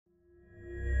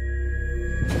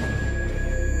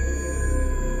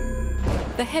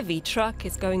The heavy truck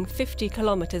is going 50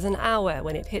 kilometers an hour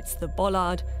when it hits the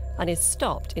bollard and is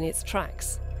stopped in its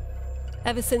tracks.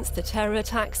 Ever since the terror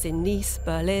attacks in Nice,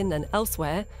 Berlin and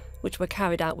elsewhere, which were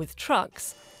carried out with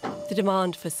trucks, the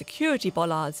demand for security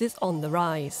bollards is on the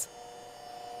rise.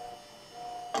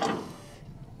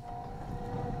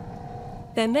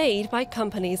 They're made by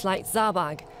companies like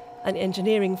Zabag, an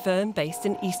engineering firm based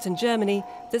in eastern Germany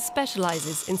that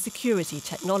specializes in security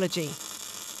technology.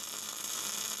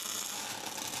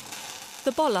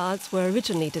 The bollards were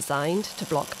originally designed to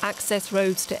block access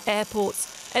roads to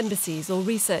airports, embassies or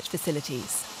research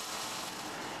facilities.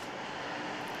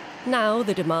 Now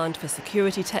the demand for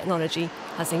security technology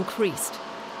has increased.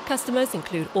 Customers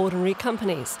include ordinary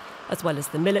companies, as well as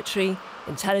the military,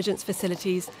 intelligence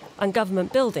facilities and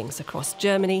government buildings across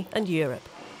Germany and Europe.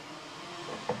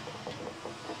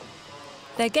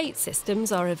 Their gate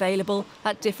systems are available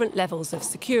at different levels of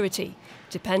security,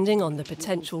 depending on the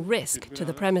potential risk to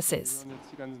the premises.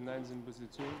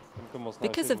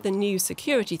 Because of the new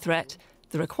security threat,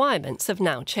 the requirements have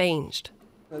now changed.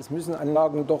 The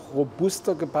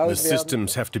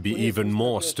systems have to be even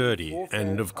more sturdy,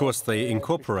 and of course they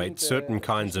incorporate certain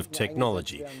kinds of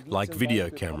technology, like video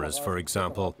cameras, for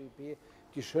example.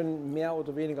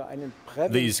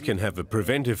 These can have a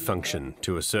preventive function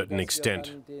to a certain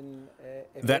extent.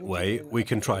 That way, we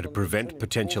can try to prevent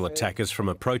potential attackers from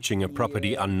approaching a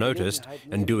property unnoticed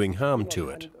and doing harm to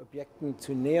it.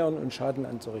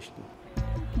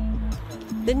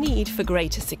 The need for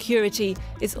greater security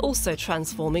is also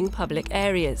transforming public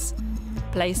areas.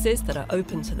 Places that are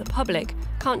open to the public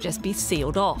can't just be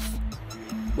sealed off.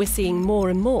 We're seeing more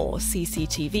and more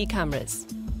CCTV cameras.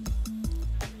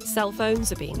 Cell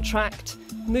phones are being tracked,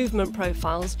 movement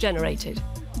profiles generated.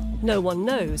 No one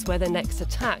knows where the next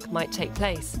attack might take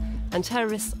place, and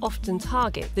terrorists often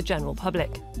target the general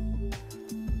public.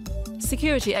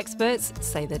 Security experts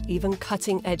say that even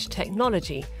cutting-edge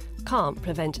technology can't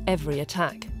prevent every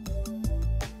attack.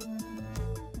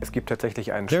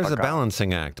 There's a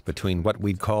balancing act between what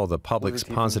we'd call the public's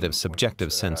positive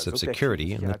subjective sense of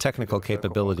security and the technical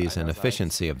capabilities and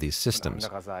efficiency of these systems.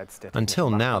 Until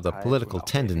now, the political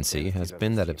tendency has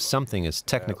been that if something is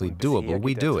technically doable,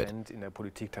 we do it.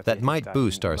 That might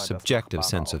boost our subjective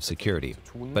sense of security,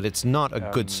 but it's not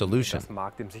a good solution.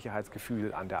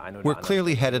 We're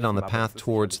clearly headed on the path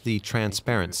towards the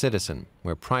transparent citizen,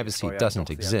 where privacy doesn't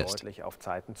exist.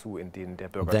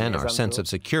 Then our sense of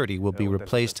security will be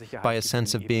replaced by a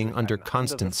sense of being under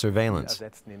constant surveillance.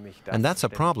 And that's a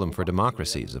problem for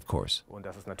democracies, of course.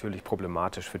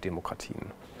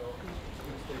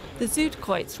 The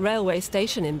Südkreuz railway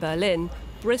station in Berlin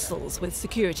bristles with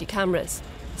security cameras,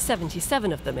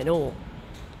 77 of them in all.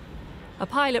 A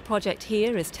pilot project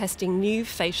here is testing new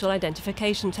facial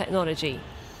identification technology.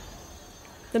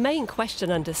 The main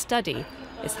question under study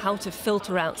is how to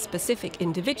filter out specific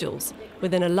individuals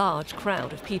within a large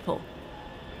crowd of people.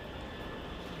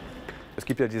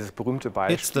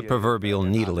 It's the proverbial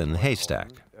needle in the haystack.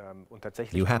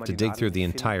 You have to dig through the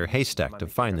entire haystack to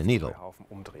find the needle.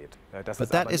 But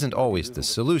that isn't always the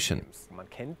solution.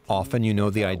 Often you know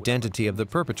the identity of the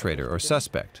perpetrator or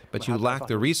suspect, but you lack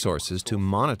the resources to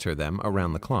monitor them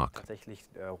around the clock.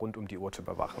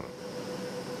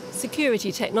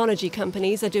 Security technology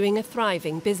companies are doing a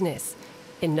thriving business,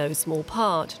 in no small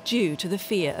part due to the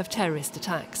fear of terrorist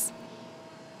attacks.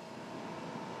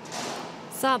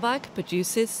 Zabag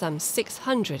produces some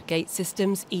 600 gate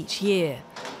systems each year,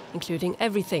 including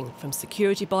everything from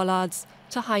security bollards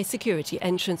to high-security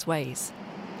entranceways.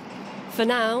 For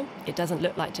now, it doesn't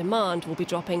look like demand will be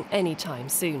dropping anytime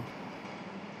soon.